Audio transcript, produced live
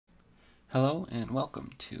Hello and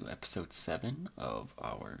welcome to episode 7 of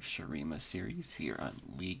our Shurima series here on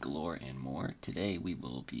League Lore and More. Today we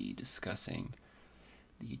will be discussing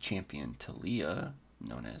the champion Taliyah,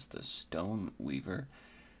 known as the Stone Weaver.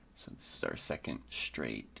 So this is our second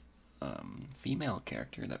straight female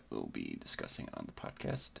character that we'll be discussing on the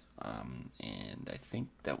podcast. And I think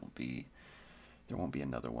there won't be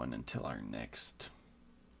another one until our next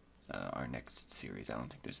series. I don't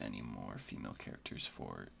think there's any more female characters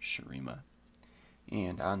for Shurima.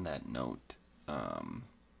 And on that note,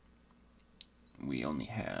 we only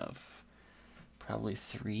have probably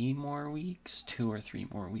 2 or 3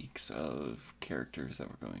 more weeks of characters that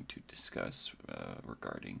we're going to discuss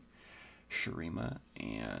regarding Shurima,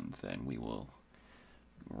 and then we will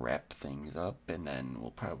wrap things up, and then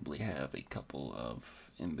we'll probably have a couple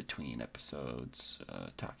of in-between episodes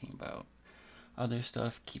talking about other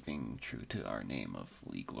stuff, keeping true to our name of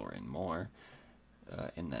League Lore and More,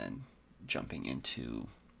 and then jumping into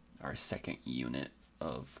our second unit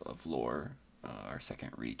of lore, our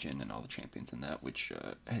second region, and all the champions in that, which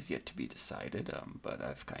has yet to be decided, but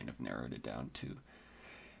I've kind of narrowed it down to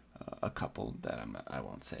a couple that I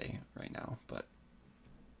won't say right now, but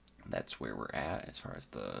that's where we're at as far as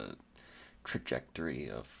the trajectory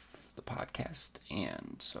of the podcast.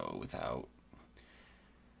 And so without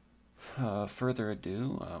further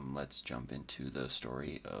ado, let's jump into the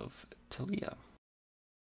story of Taliyah.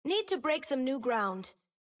 Need to break some new ground.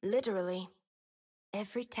 Literally.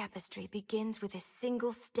 Every tapestry begins with a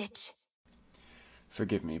single stitch.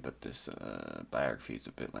 Forgive me, but this biography is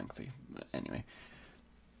a bit lengthy. But anyway,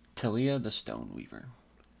 Taliyah the Stone Weaver.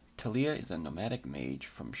 Taliyah is a nomadic mage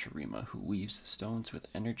from Shurima who weaves stones with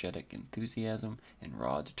energetic enthusiasm and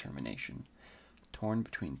raw determination. Torn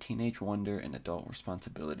between teenage wonder and adult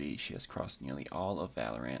responsibility, she has crossed nearly all of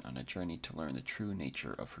Valorant on a journey to learn the true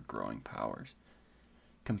nature of her growing powers.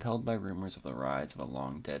 Compelled by rumors of the rise of a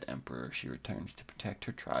long-dead emperor, she returns to protect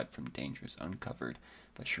her tribe from dangers uncovered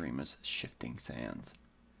by Shurima's shifting sands.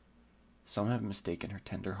 Some have mistaken her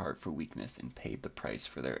tender heart for weakness and paid the price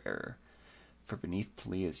for their error, for beneath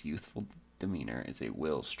Taliyah's youthful demeanor is a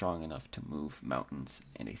will strong enough to move mountains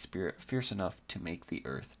and a spirit fierce enough to make the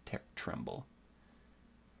earth tremble.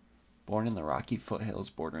 Born in the rocky foothills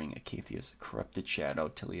bordering Acacia's corrupted shadow,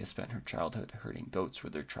 Taliyah spent her childhood herding goats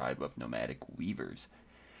with her tribe of nomadic weavers.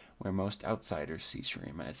 Where most outsiders see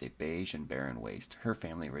Shurima as a beige and barren waste, her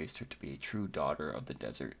family raised her to be a true daughter of the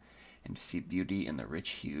desert and to see beauty in the rich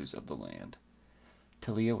hues of the land.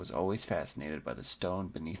 Taliyah was always fascinated by the stone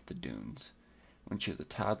beneath the dunes. When she was a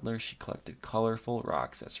toddler, she collected colorful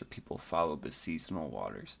rocks as her people followed the seasonal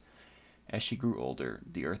waters. As she grew older,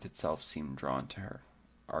 the earth itself seemed drawn to her,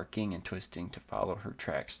 arcing and twisting to follow her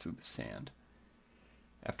tracks through the sand.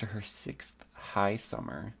 After her 6th high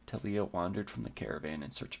summer, Taliyah wandered from the caravan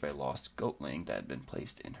in search of a lost goatling that had been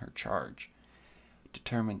placed in her charge.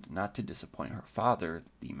 Determined not to disappoint her father,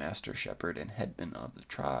 the master shepherd and headman of the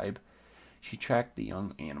tribe, she tracked the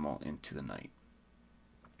young animal into the night.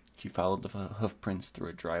 She followed the hoofprints through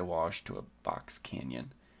a dry wash to a box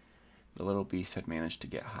canyon. The little beast had managed to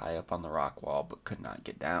get high up on the rock wall but could not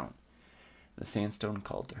get down. The sandstone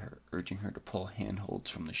called to her, urging her to pull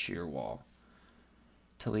handholds from the sheer wall.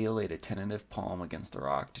 Taliyah laid a tentative palm against the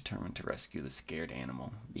rock, determined to rescue the scared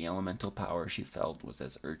animal. The elemental power she felt was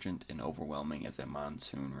as urgent and overwhelming as a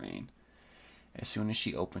monsoon rain. As soon as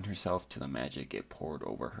she opened herself to the magic, it poured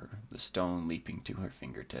over her, the stone leaping to her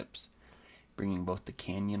fingertips, bringing both the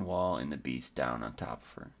canyon wall and the beast down on top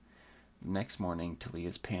of her. The next morning,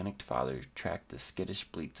 Taliyah's panicked father tracked the skittish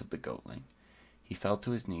bleats of the goatling. He fell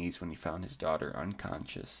to his knees when he found his daughter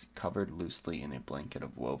unconscious, covered loosely in a blanket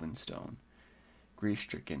of woven stone.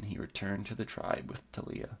 Grief-stricken, he returned to the tribe with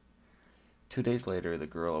Taliyah. 2 days later, the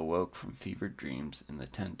girl awoke from fevered dreams in the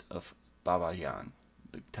tent of Baba Yan,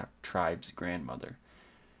 the tribe's grandmother.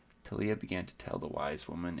 Taliyah began to tell the wise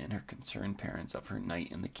woman and her concerned parents of her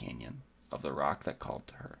night in the canyon, of the rock that called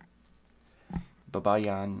to her. Baba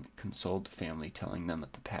Yan consoled the family, telling them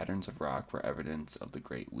that the patterns of rock were evidence of the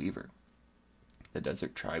Great Weaver. The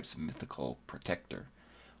desert tribe's mythical protector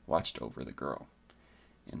watched over the girl.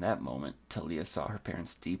 In that moment, Taliyah saw her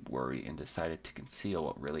parents' deep worry and decided to conceal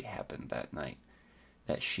what really happened that night,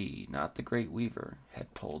 that she, not the Great Weaver,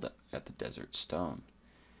 had pulled at the desert stone.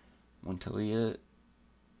 When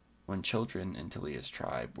children in Taliyah's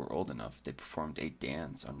tribe were old enough, they performed a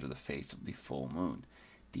dance under the face of the full moon,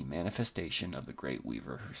 the manifestation of the Great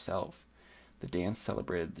Weaver herself. The dance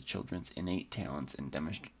celebrated the children's innate talents and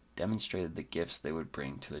demonstrated the gifts they would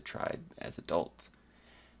bring to the tribe as adults.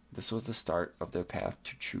 This was the start of their path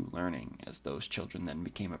to true learning, as those children then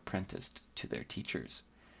became apprenticed to their teachers.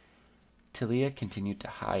 Taliyah continued to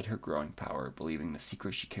hide her growing power, believing the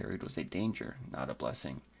secret she carried was a danger, not a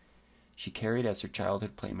blessing. She carried as her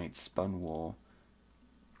childhood playmates spun wool.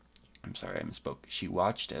 I'm sorry, I misspoke. She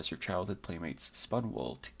watched as her childhood playmates spun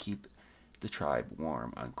wool to keep the tribe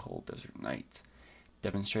warm on cold desert nights,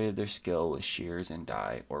 demonstrated their skill with shears and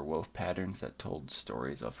dye, or wove patterns that told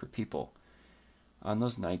stories of her people. On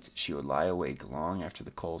those nights, she would lie awake long after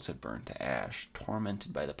the coals had burned to ash,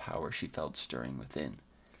 tormented by the power she felt stirring within.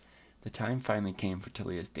 The time finally came for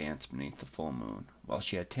Taliyah's dance beneath the full moon. While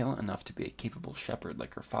she had talent enough to be a capable shepherd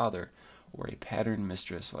like her father, or a patterned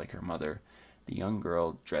mistress like her mother, the young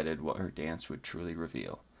girl dreaded what her dance would truly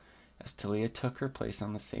reveal. As Taliyah took her place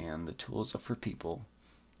on the sand, the tools of her people,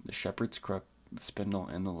 the shepherd's crook, the spindle,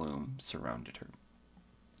 and the loom, surrounded her.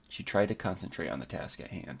 She tried to concentrate on the task at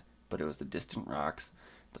hand, but it was the distant rocks,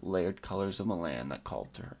 the layered colors of the land that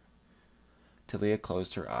called to her. Taliyah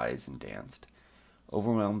closed her eyes and danced.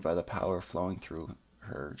 Overwhelmed by the power flowing through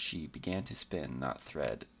her, she began to spin, not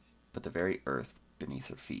thread, but the very earth beneath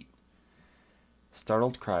her feet.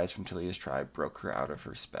 Startled cries from Taliyah's tribe broke her out of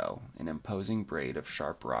her spell. An imposing braid of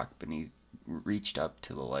sharp rock beneath reached up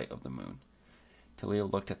to the light of the moon.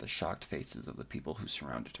 Taliyah looked at the shocked faces of the people who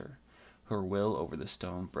surrounded her. Her will over the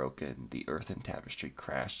stone broken, the earthen tapestry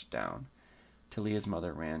crashed down. Taliyah's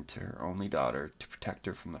mother ran to her only daughter to protect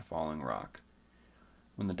her from the falling rock.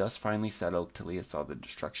 When the dust finally settled, Taliyah saw the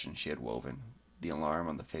destruction she had woven, the alarm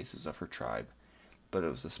on the faces of her tribe, but it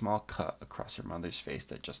was the small cut across her mother's face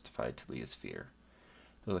that justified Taliyah's fear.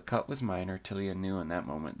 Though the cut was minor, Taliyah knew in that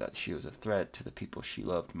moment that she was a threat to the people she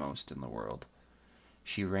loved most in the world.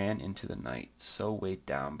 She ran into the night, so weighed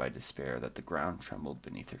down by despair that the ground trembled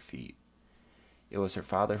beneath her feet. It was her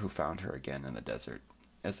father who found her again in the desert.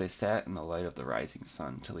 As they sat in the light of the rising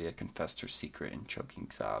sun, Taliyah confessed her secret in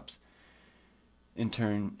choking sobs. In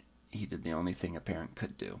turn, he did the only thing a parent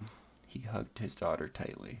could do. He hugged his daughter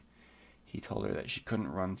tightly. He told her that she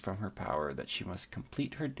couldn't run from her power, that she must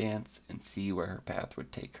complete her dance and see where her path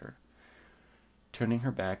would take her. Turning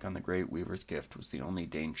her back on the great weaver's gift was the only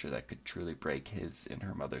danger that could truly break his and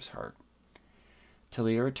her mother's heart.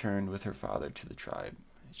 Taliyah returned with her father to the tribe.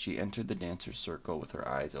 She entered the dancer's circle with her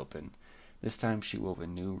eyes open. This time she wove a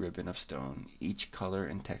new ribbon of stone, each color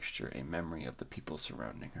and texture a memory of the people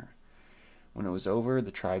surrounding her. When it was over,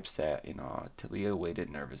 the tribe sat in awe. Taliyah waited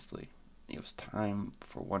nervously. It was time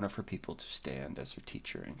for one of her people to stand as her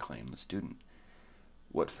teacher and claim the student.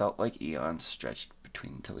 What felt like eons stretched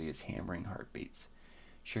between Taliyah's hammering heartbeats.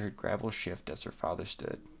 She heard gravel shift as her father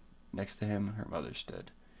stood. Next to him, her mother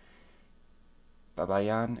stood.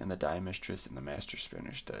 Babayan and the dye mistress and the master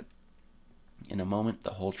spinner stood. In a moment,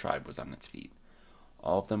 the whole tribe was on its feet.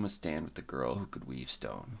 All of them would stand with the girl who could weave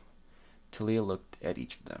stone. Taliyah looked at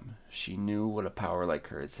each of them. She knew what a power like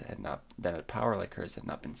hers had not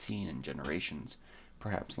been seen in generations,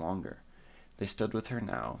 perhaps longer. They stood with her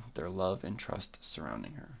now, their love and trust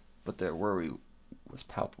surrounding her, but their worry was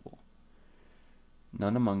palpable.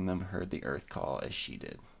 None among them heard the earth call as she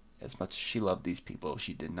did. As much as she loved these people,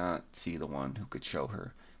 she did not see the one who could show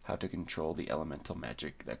her how to control the elemental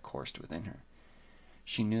magic that coursed within her.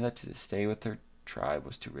 She knew that to stay with her tribe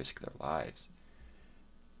was to risk their lives.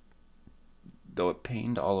 Though it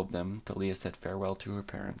pained all of them, Taliyah said farewell to her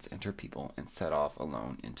parents and her people and set off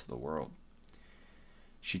alone into the world.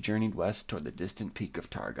 She journeyed west toward the distant peak of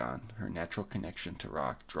Targon, her natural connection to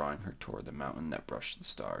rock drawing her toward the mountain that brushed the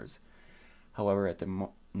stars. However, at the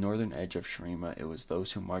northern edge of Shurima, it was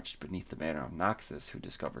those who marched beneath the banner of Noxus who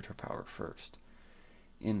discovered her power first.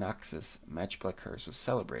 In Noxus, magic like hers was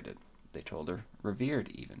celebrated, they told her, revered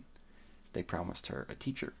even. They promised her a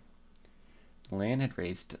teacher. The land had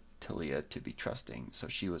raised Taliyah to be trusting, so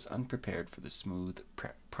she was unprepared for the smooth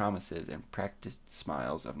promises and practiced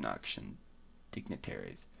smiles of Noxian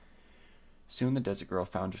dignitaries. Soon the desert girl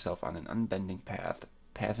found herself on an unbending path,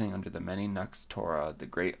 passing under the many Nux Torah, the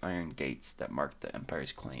great iron gates that marked the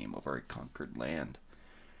Empire's claim over a conquered land.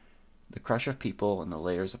 The crush of people and the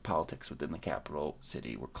layers of politics within the capital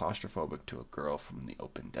city were claustrophobic to a girl from the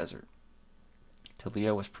open desert.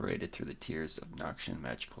 Taliyah was paraded through the tiers of Noxian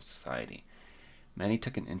magical society. Many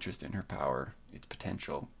took an interest in her power, its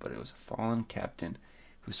potential, but it was a fallen captain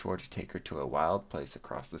who swore to take her to a wild place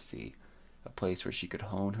across the sea, a place where she could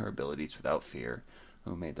hone her abilities without fear,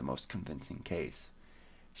 who made the most convincing case.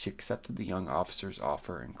 She accepted the young officer's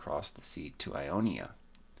offer and crossed the sea to Ionia.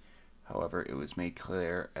 However, it was made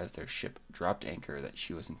clear as their ship dropped anchor that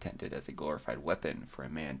she was intended as a glorified weapon for a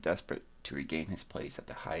man desperate to regain his place at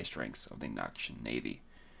the highest ranks of the Noxian navy.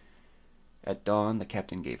 At dawn, the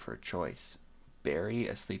captain gave her a choice: bury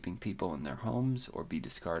a sleeping people in their homes or be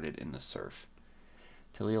discarded in the surf.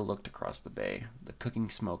 Taliyah looked across the bay. The cooking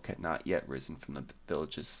smoke had not yet risen from the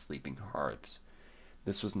village's sleeping hearths.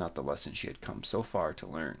 This was not the lesson she had come so far to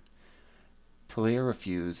learn. Taliyah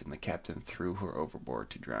refused, and the captain threw her overboard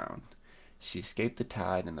to drown. She escaped the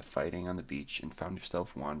tide and the fighting on the beach and found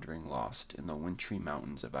herself wandering lost in the wintry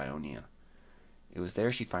mountains of Ionia. It was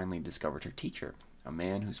there she finally discovered her teacher, a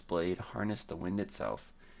man whose blade harnessed the wind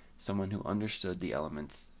itself, someone who understood the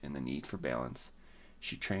elements and the need for balance.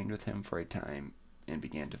 She trained with him for a time and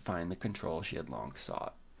began to find the control she had long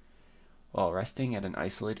sought. While resting at an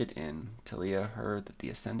isolated inn, Taliyah heard that the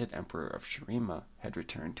ascended emperor of Shurima had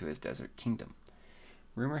returned to his desert kingdom.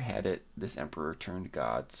 Rumor had it this emperor turned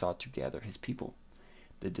god sought to gather his people,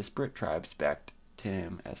 the disparate tribes back to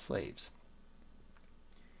him as slaves.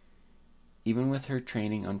 Even with her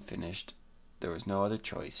training unfinished, there was no other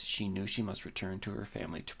choice. She knew she must return to her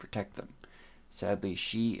family to protect them. Sadly,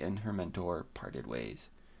 she and her mentor parted ways.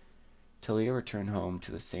 Taliyah returned home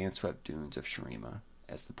to the sand-swept dunes of Shurima.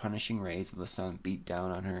 As the punishing rays of the sun beat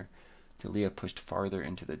down on her, Taliyah pushed farther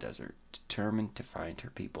into the desert, determined to find her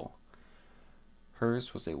people.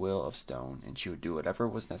 Hers was a will of stone, and she would do whatever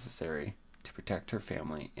was necessary to protect her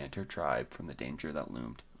family and her tribe from the danger that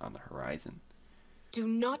loomed on the horizon. Do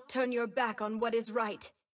not turn your back on what is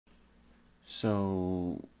right.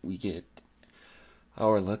 So we get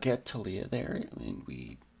our look at Taliyah there,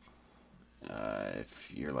 and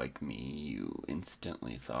if you're like me, you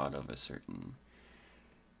instantly thought of a certain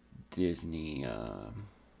Disney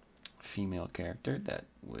female character that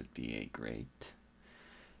would be a great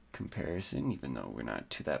comparison, even though we're not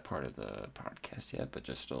to that part of the podcast yet, but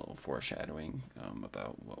just a little foreshadowing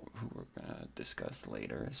about who we're going to discuss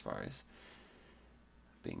later as far as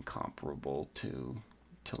being comparable to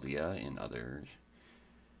Taliyah in other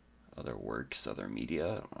works, other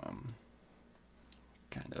media.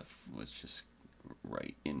 Kind of was just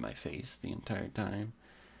right in my face the entire time.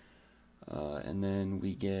 And then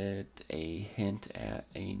we get a hint at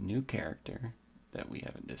a new character that we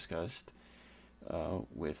haven't discussed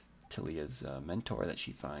with Taliyah's mentor that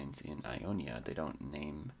she finds in Ionia. They don't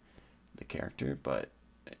name the character, but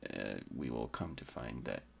we will come to find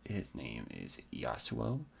that his name is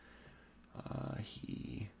Yasuo.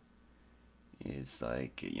 He is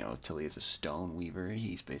like, Taliyah's a stone weaver.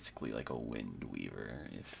 He's basically like a wind weaver,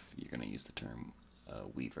 if you're going to use the term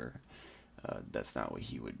weaver. That's not what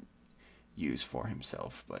he would use for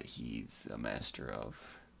himself, but he's a master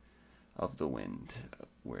of the wind,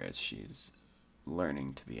 whereas she's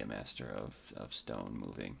learning to be a master of stone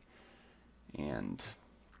moving. And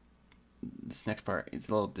this next part is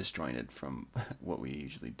a little disjointed from what we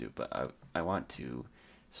usually do, but I want to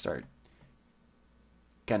start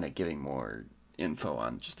kind of giving more info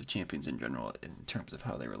on just the champions in general in terms of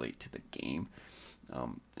how they relate to the game.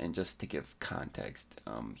 And just to give context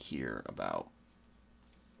here about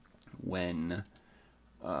when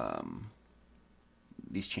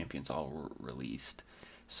these champions all were released.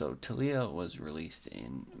 So Taliyah was released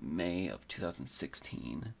in May of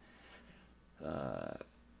 2016,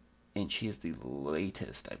 and she is the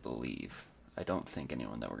latest, I believe. I don't think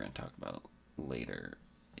anyone that we're going to talk about later,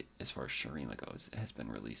 as far as Shurima goes, has been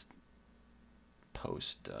released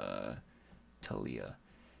post Taliyah,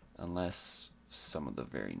 unless some of the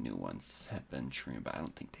very new ones have been Shurima, but I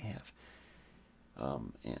don't think they have.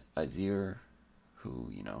 And Azir, who,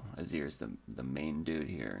 Azir is the main dude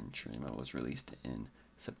here, and Shurima was released in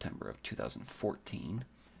September of 2014.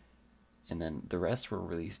 And then the rest were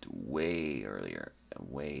released way earlier,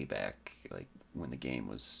 way back, like when the game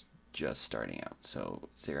was just starting out. So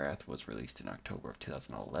Xerath was released in October of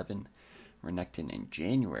 2011, Renekton in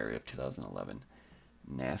January of 2011,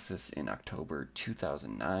 Nasus in October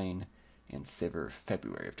 2009, and Sivir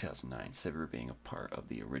February of 2009. Sivir being a part of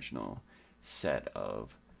the original set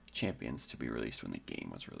of champions to be released when the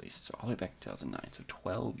game was released. So all the way back to 2009, so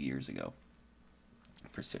 12 years ago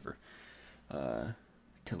for Sivir.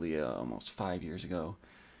 Taliyah almost 5 years ago.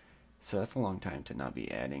 So that's a long time to not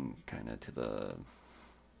be adding kind of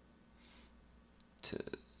to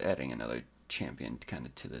adding another champion kind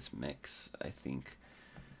of to this mix. I think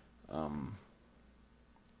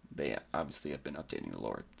they obviously have been updating the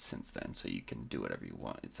lore since then, so you can do whatever you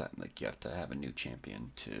want. It's not like you have to have a new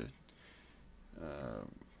champion to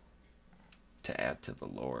add to the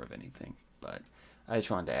lore of anything. But I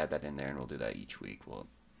just wanted to add that in there, and we'll do that each week. We'll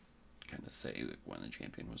kind of say when the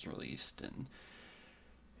champion was released, and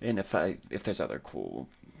if there's other cool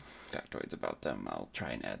factoids about them, I'll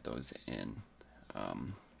try and add those in.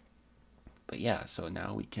 But yeah, so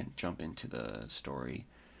now we can jump into the story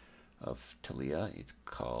of Taliyah. It's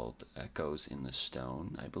called Echoes in the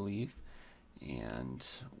Stone, I believe, and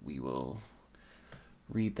we will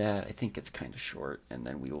read that. I think it's kind of short, and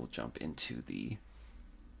then we will jump into the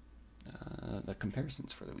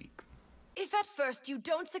comparisons for the week. If at first you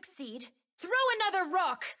don't succeed, throw another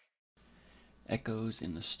rock! Echoes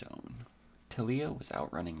in the Stone. Taliyah was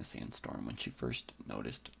outrunning the sandstorm when she first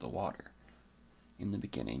noticed the water. In the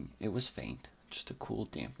beginning, it was faint, just a cool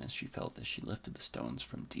dampness she felt as she lifted the stones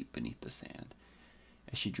from deep beneath the sand.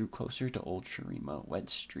 As she drew closer to old Shurima, wet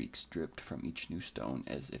streaks dripped from each new stone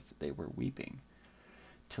as if they were weeping.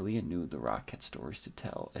 Taliyah knew the rock had stories to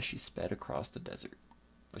tell as she sped across the desert,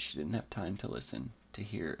 but she didn't have time to listen, to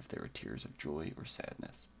hear if there were tears of joy or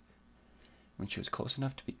sadness. When she was close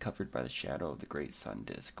enough to be covered by the shadow of the great sun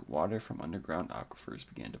disk, water from underground aquifers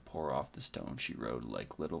began to pour off the stone she rode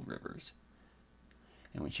like little rivers.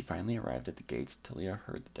 And when she finally arrived at the gates, Taliyah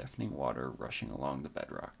heard the deafening water rushing along the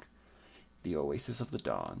bedrock. The oasis of the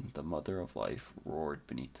dawn, the mother of life, roared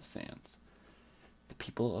beneath the sands. The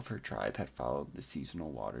people of her tribe had followed the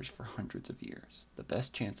seasonal waters for hundreds of years. The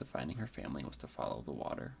best chance of finding her family was to follow the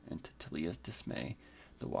water, and to Taliyah's dismay,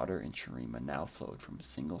 the water in Shurima now flowed from a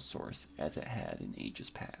single source as it had in ages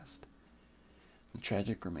past. The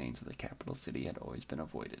tragic remains of the capital city had always been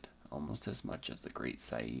avoided, almost as much as the great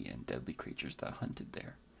Sai and deadly creatures that hunted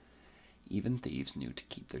there. Even thieves knew to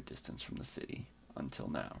keep their distance from the city, until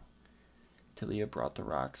now. Taliyah brought the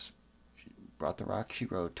rock she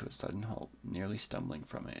rode to a sudden halt, nearly stumbling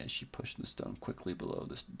from it as she pushed the stone quickly below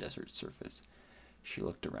the desert's surface. She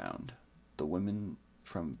looked around. The women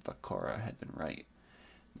from Vakora had been right.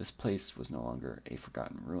 This place was no longer a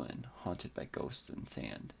forgotten ruin, haunted by ghosts and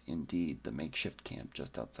sand. Indeed, the makeshift camp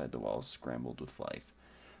just outside the walls scrambled with life,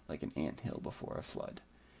 like an anthill before a flood.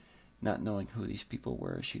 Not knowing who these people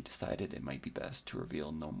were, she decided it might be best to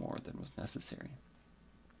reveal no more than was necessary.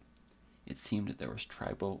 It seemed that there was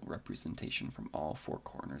tribal representation from all four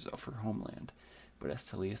corners of her homeland, but as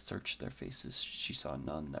Taliyah searched their faces, she saw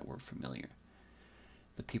none that were familiar.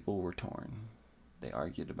 The people were torn. They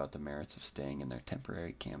argued about the merits of staying in their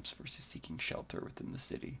temporary camps versus seeking shelter within the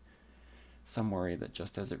city. Some worried that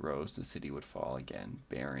just as it rose, the city would fall again,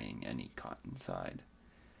 burying any caught inside.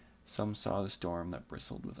 Some saw the storm that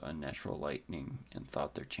bristled with unnatural lightning and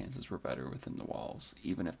thought their chances were better within the walls,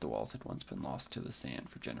 even if the walls had once been lost to the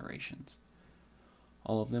sand for generations.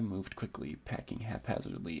 All of them moved quickly, packing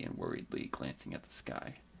haphazardly and worriedly, glancing at the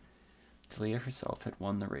sky. Taliyah herself had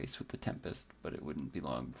won the race with the tempest, but it wouldn't be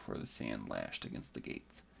long before the sand lashed against the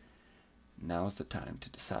gates. "Now is the time to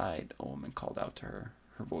decide," a woman called out to her,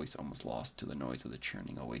 her voice almost lost to the noise of the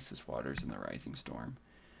churning oasis waters and the rising storm.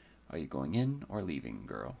 "Are you going in or leaving,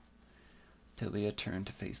 girl?" Taliyah turned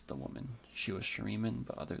to face the woman. She was Shuriman,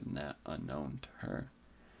 but other than that, unknown to her.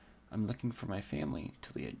 "I'm looking for my family,"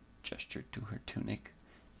 Taliyah gestured to her tunic.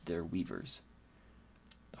 "They're weavers."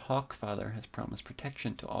 "The Hawk Father has promised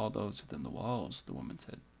protection to all those within the walls," the woman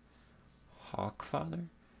said. "Hawk Father?"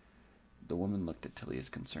 The woman looked at Taliyah's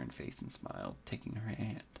concerned face and smiled, taking her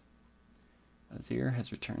hand. "Azir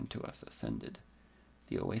has returned to us, ascended.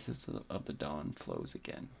 The oasis of the dawn flows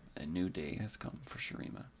again. A new day has come for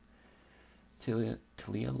Shurima."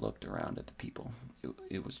 Taliyah looked around at the people.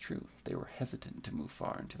 It was true. They were hesitant to move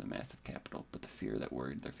far into the massive capital, but the fear that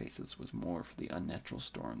worried their faces was more for the unnatural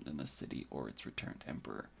storm than the city or its returned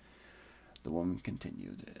emperor. The woman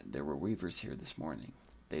continued, "There were weavers here this morning.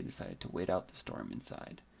 They decided to wait out the storm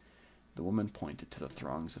inside." The woman pointed to the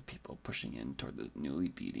throngs of people pushing in toward the newly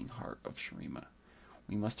beating heart of Shurima.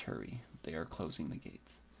 "We must hurry. They are closing the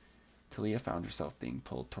gates." Taliyah found herself being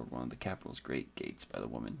pulled toward one of the capital's great gates by the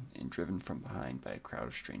woman, and driven from behind by a crowd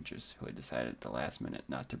of strangers who had decided at the last minute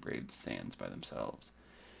not to brave the sands by themselves.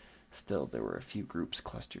 Still, there were a few groups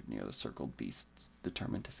clustered near the circled beasts,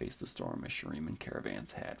 determined to face the storm as Shuriman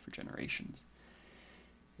caravans had for generations.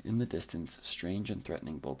 In the distance, strange and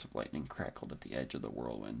threatening bolts of lightning crackled at the edge of the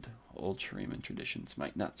whirlwind. Old Shuriman traditions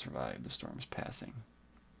might not survive the storm's passing.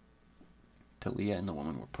 Taliyah and the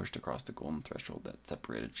woman were pushed across the golden threshold that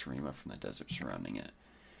separated Shurima from the desert surrounding it.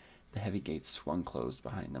 The heavy gates swung closed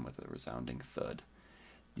behind them with a resounding thud.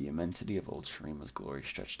 The immensity of old Shurima's glory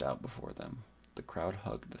stretched out before them. The crowd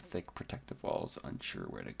hugged the thick protective walls, unsure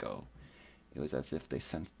where to go. It was as if they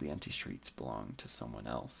sensed the empty streets belonged to someone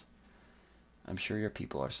else. "I'm sure your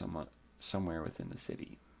people are somewhere within the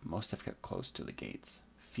city. Most have kept close to the gates.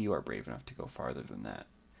 Few are brave enough to go farther than that.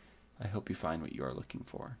 I hope you find what you are looking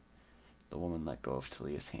for." The woman let go of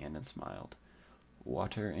Taliyah's hand and smiled.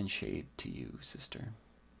 "Water and shade to you, sister."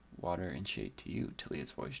 "Water and shade to you,"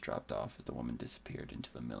 Taliyah's voice dropped off as the woman disappeared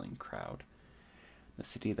into the milling crowd. The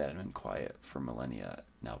city that had been quiet for millennia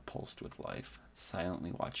now pulsed with life.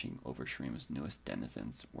 Silently watching over Shurima's newest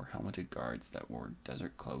denizens were helmeted guards that wore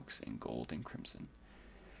desert cloaks in gold and crimson.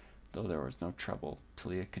 Though there was no trouble,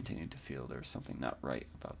 Taliyah continued to feel there was something not right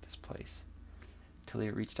about this place.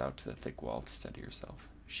 Taliyah reached out to the thick wall to steady herself.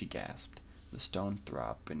 She gasped. The stone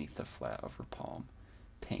throbbed beneath the flat of her palm.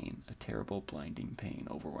 Pain, a terrible, blinding pain,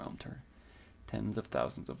 overwhelmed her. Tens of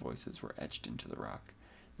thousands of voices were etched into the rock.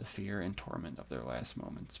 The fear and torment of their last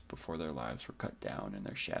moments, before their lives were cut down and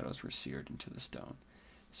their shadows were seared into the stone,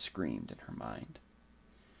 screamed in her mind.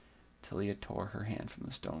 Taliyah tore her hand from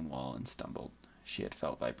the stone wall and stumbled. She had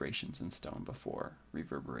felt vibrations in stone before,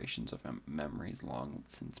 reverberations of memories long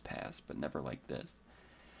since past, but never like this.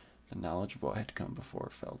 The knowledge of what had come before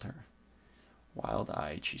felled her.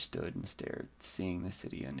 Wild-eyed, she stood and stared, seeing the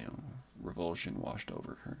city anew. Revulsion washed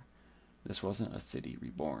over her. This wasn't a city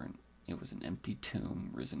reborn. It was an empty tomb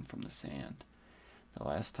risen from the sand. The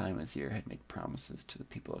last time Azir had made promises to the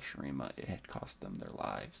people of Shurima, it had cost them their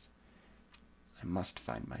lives. I must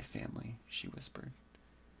find my family, she whispered.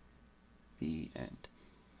 The end.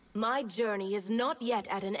 My journey is not yet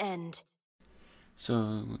at an end.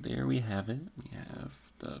 So there we have it. We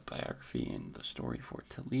have the biography and the story for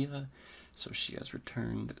Taliyah. So she has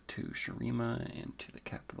returned to Shurima and to the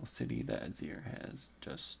capital city that Azir has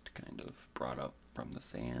just kind of brought up from the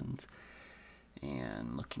sands,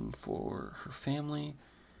 and looking for her family.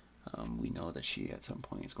 We know that she at some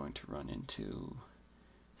point is going to run into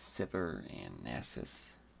Sivir and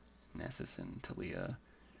Nasus. Nasus and Taliyah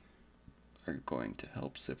are going to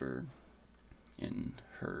help Sivir in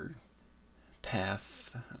her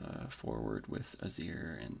path forward with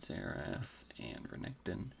Azir and Zerath and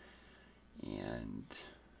Renekton. And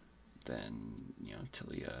then,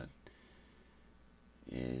 Taliyah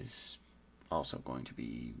is also going to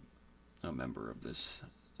be a member of this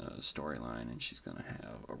storyline, and she's going to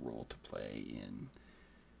have a role to play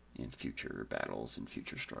in future battles and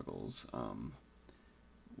future struggles.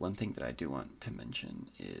 One thing that I do want to mention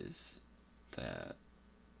is that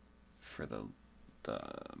for the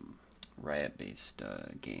Riot-based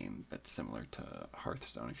game that's similar to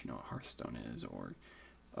Hearthstone, if you know what Hearthstone is, or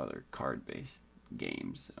other card-based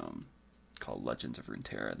games called Legends of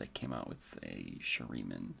Runeterra, that came out with a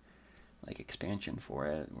Shuriman expansion for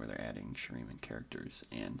it, where they're adding Shuriman characters.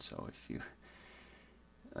 And so if you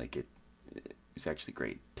it's actually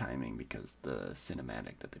great timing, because the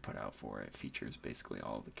cinematic that they put out for it features basically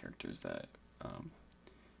all of the characters that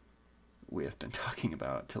we have been talking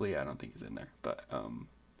about. Taliyah I don't think is in there, but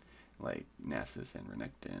like Nasus and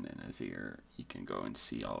Renekton and Azir, you can go and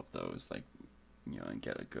see all of those, and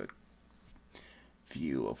get a good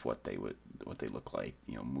view of what they look like,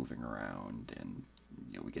 moving around. And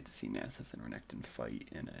we get to see Nasus and Renekton fight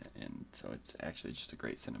in it, and so it's actually just a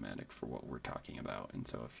great cinematic for what we're talking about. And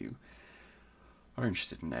so if you are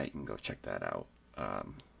interested in that, you can go check that out.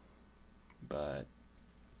 But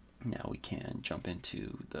now we can jump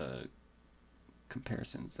into the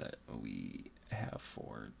comparisons that we have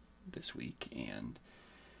for this week, and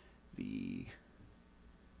the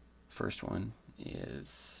first one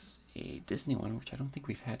is a Disney one, which I don't think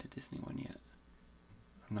we've had a Disney one yet.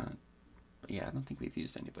 I don't think we've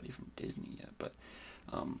used anybody from Disney yet, but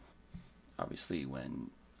obviously when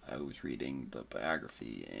I was reading the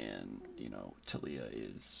biography, and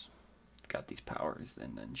Taliyah is got these powers,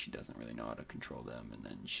 and then she doesn't really know how to control them, and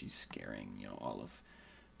then she's scaring all of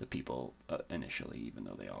the people initially, even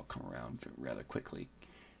though they all come around rather quickly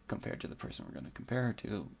compared to the person we're going to compare her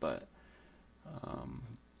to. But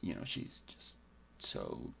she's just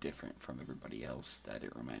so different from everybody else that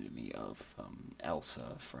it reminded me of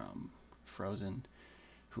Elsa from Frozen,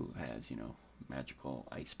 who has magical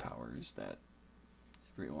ice powers that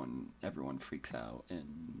everyone freaks out,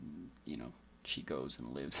 and she goes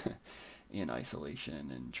and lives in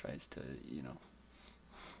isolation and tries to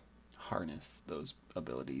harness those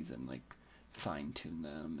abilities and fine-tune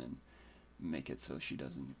them and make it so she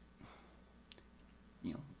doesn't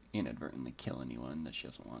inadvertently kill anyone that she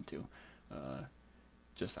doesn't want to,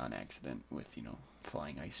 just on accident, with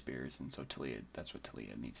flying ice spears. And so that's what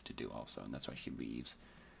Taliyah needs to do also, and that's why she leaves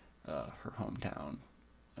her hometown,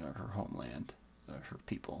 her homeland, her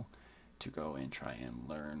people, to go and try and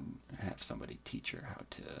learn, have somebody teach her how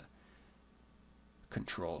to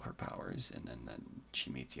control her powers. And then she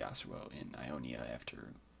meets Yasuo in Ionia after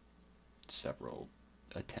several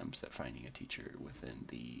attempts at finding a teacher within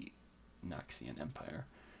the Noxian Empire.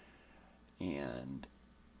 And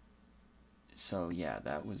so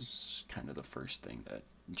that was kind of the first thing that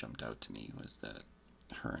jumped out to me, was that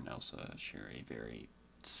her and Elsa share a very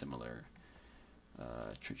similar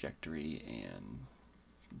trajectory, and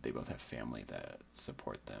they both have family that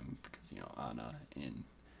support them, because Anna in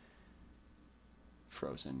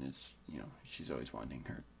Frozen is she's always wanting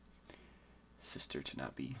her sister to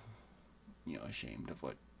not be ashamed of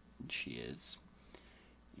what she is,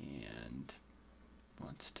 and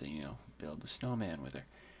wants to, build a snowman with her.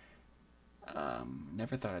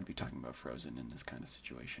 Never thought I'd be talking about Frozen in this kind of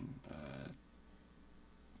situation.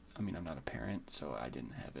 I mean, I'm not a parent, so I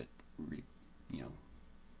didn't have it,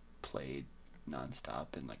 played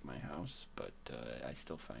nonstop in like my house, but I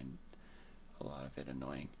still find a lot of it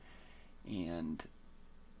annoying. And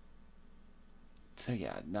so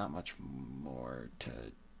yeah, not much more to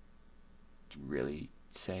really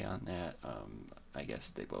say on that. I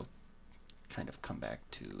guess they both kind of come back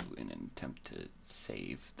to in an attempt to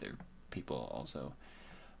save their people also,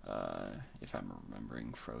 if I'm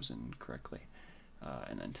remembering Frozen correctly.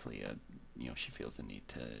 And then Taliyah, she feels the need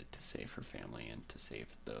to save her family and to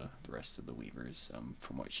save the rest of the Weavers,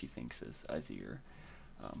 from what she thinks is Azir,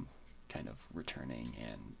 kind of returning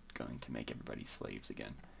and going to make everybody slaves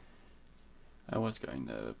again. I was going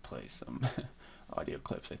to play some audio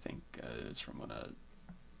clips. I think it's from one of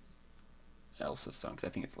Elsa's songs. I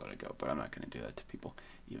think it's Let It Go, but I'm not going to do that to people,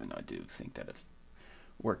 even though I do think that it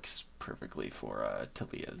works perfectly for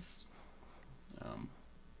Taliyah's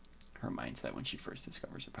her mindset when she first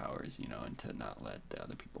discovers her powers, and to not let the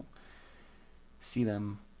other people see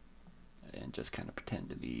them and just kind of pretend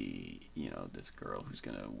to be, this girl who's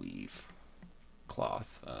going to weave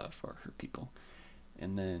cloth for her people.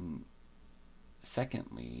 And then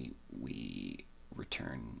secondly, we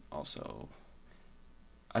return also.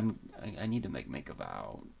 I need to make a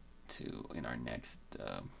vow to, in our next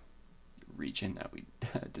region that we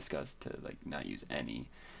discussed, to like not use any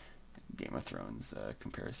Game of Thrones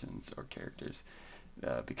comparisons or characters,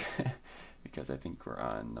 because I think we're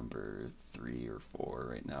on number 3 or 4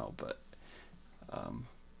 right now, but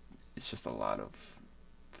it's just a lot of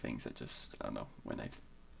things that just, I don't know, when I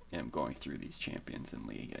am going through these champions in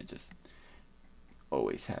League, I just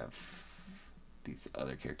always have these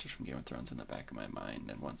other characters from Game of Thrones in the back of my mind,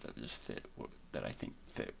 and ones that just that I think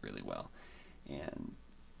fit really well. And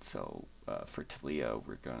so for Taliyah,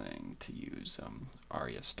 we're going to use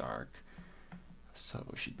Arya Stark.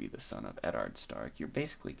 So she'd be the son of Eddard Stark. You're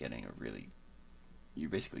basically getting a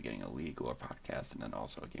League lore podcast, and then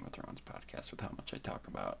also a Game of Thrones podcast, with how much I talk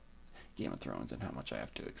about Game of Thrones and how much I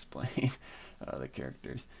have to explain the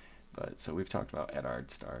characters. But so we've talked about Eddard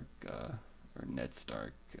Stark, or Ned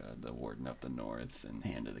Stark, the Warden of the North and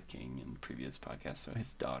Hand of the King in previous podcasts. So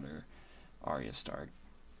his daughter, Arya Stark,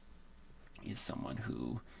 is someone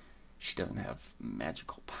who, she doesn't have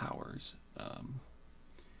magical powers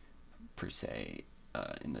per se,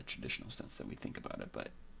 in the traditional sense that we think about it, but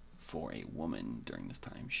for a woman during this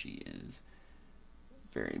time, she is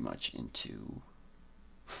very much into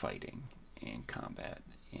fighting and combat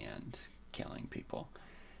and killing people.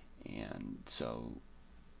 And so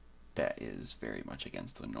that is very much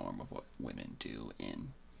against the norm of what women do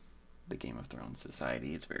in the Game of Thrones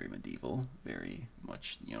society. It's very medieval, very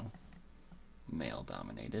much, male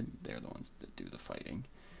dominated. They're the ones that do the fighting.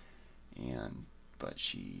 But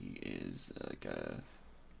she is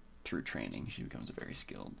through training, she becomes a very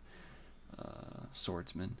skilled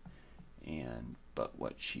swordsman. But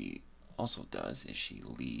what she also does is she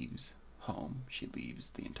leaves home. She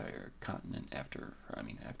leaves the entire continent after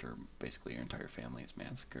basically her entire family is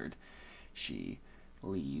massacred. She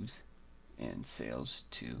leaves and sails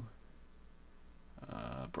to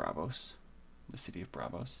Bravos, the city of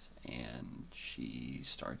Bravos, and she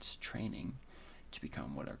starts training to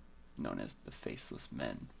become what are known as the Faceless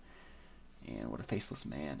Men. And what a Faceless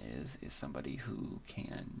Man is somebody who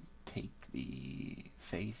can take the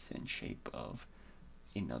face and shape of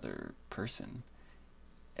another person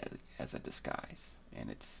as a disguise, and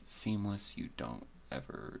it's seamless. You don't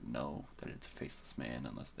ever know that it's a faceless man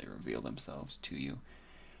unless they reveal themselves to you.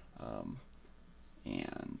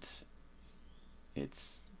 And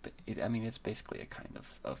it's basically a kind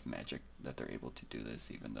of magic that they're able to do this,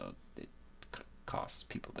 even though it costs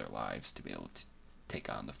people their lives to be able to take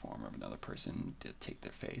on the form of another person, to take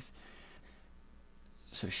their face.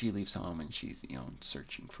 So she leaves home and she's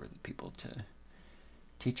searching for the people to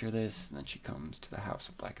teach her this, and then she comes to the House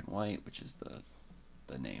of Black and White, which is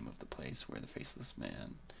the name of the place where the Faceless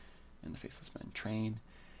Man and the Faceless Men train,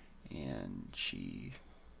 and she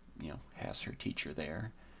has her teacher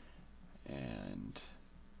there, and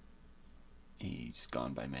he's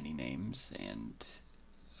gone by many names. And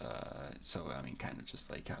so kind of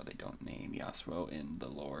just like how they don't name Yasuo in the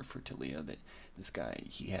lore for Taliyah, that this guy,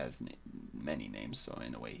 he has many names, so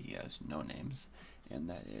in a way he has no names, and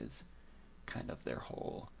that is kind of their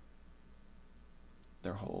whole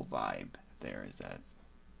vibe there, is that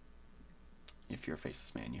if you're a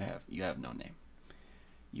faceless man, you have no name.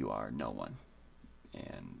 You are no one.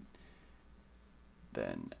 And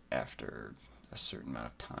then after a certain amount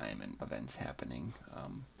of time and events happening,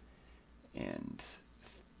 and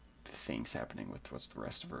things happening with what's the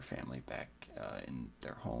rest of her family back in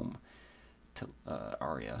their home.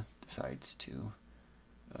 Arya decides to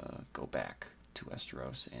go back to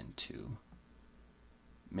Westeros and to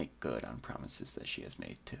make good on promises that she has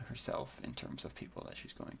made to herself in terms of people that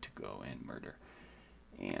she's going to go and murder.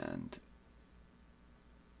 And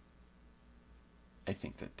I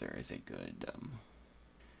think that there is a good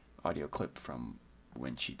audio clip from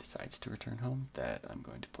when she decides to return home that I'm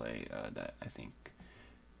going to play that I think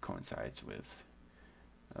coincides with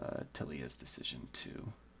Taliyah's decision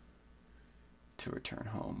to return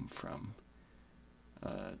home from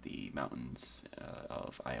the mountains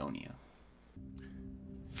of Ionia.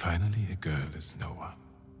 Finally, a girl is no one.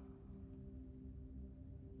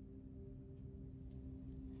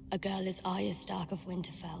 A girl is Arya Stark of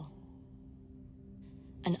Winterfell.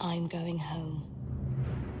 And I'm going home.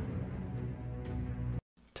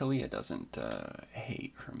 Taliyah doesn't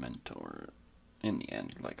hate her mentor in the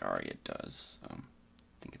end like Arya does. I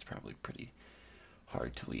think it's probably pretty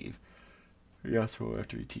hard to leave Yasuo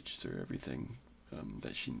after he teaches her everything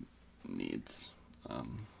that she needs.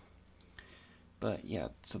 But yeah,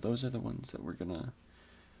 so those are the ones that we're gonna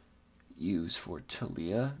use for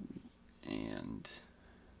Taliyah, and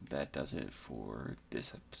that does it for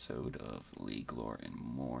this episode of League Lore and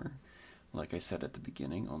More. Like I said at the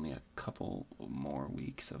beginning, only a couple more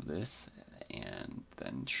weeks of this, and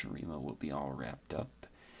then Shurima will be all wrapped up,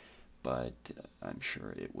 but I'm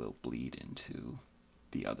sure it will bleed into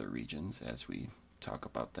the other regions as we talk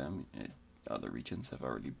about them. Other regions have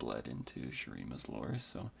already bled into Shurima's lore,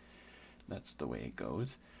 so that's the way it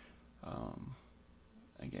goes.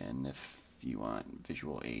 Again, if you want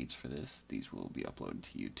visual aids for this, these will be uploaded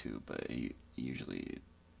to YouTube, but usually it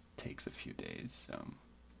takes a few days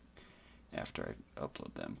after I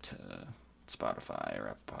upload them to Spotify or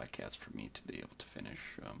Apple Podcasts for me to be able to finish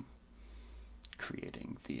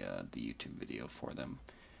creating the YouTube video for them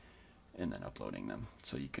and then uploading them.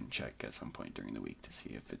 So you can check at some point during the week to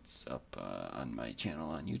see if it's up on my channel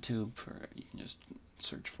on YouTube. You can just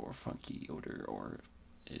search for Funky Odor, or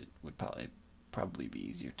it would probably be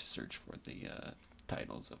easier to search for the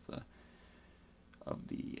titles of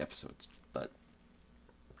the episodes. But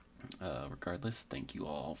regardless, thank you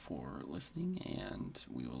all for listening, and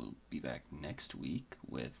we will be back next week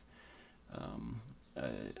with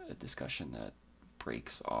a discussion that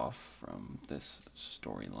breaks off from this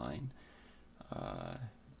storyline.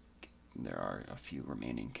 There are a few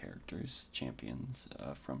remaining characters, champions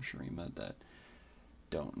from Shurima, that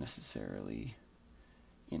don't necessarily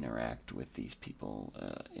interact with these people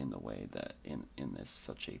in the way that in this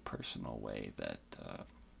such a personal way that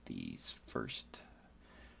these first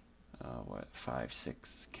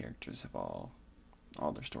 5-6 characters have all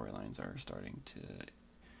their storylines are starting to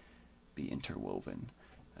be interwoven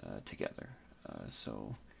together.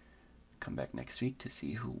 So come back next week to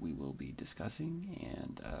see who we will be discussing,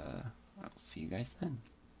 and I'll see you guys then.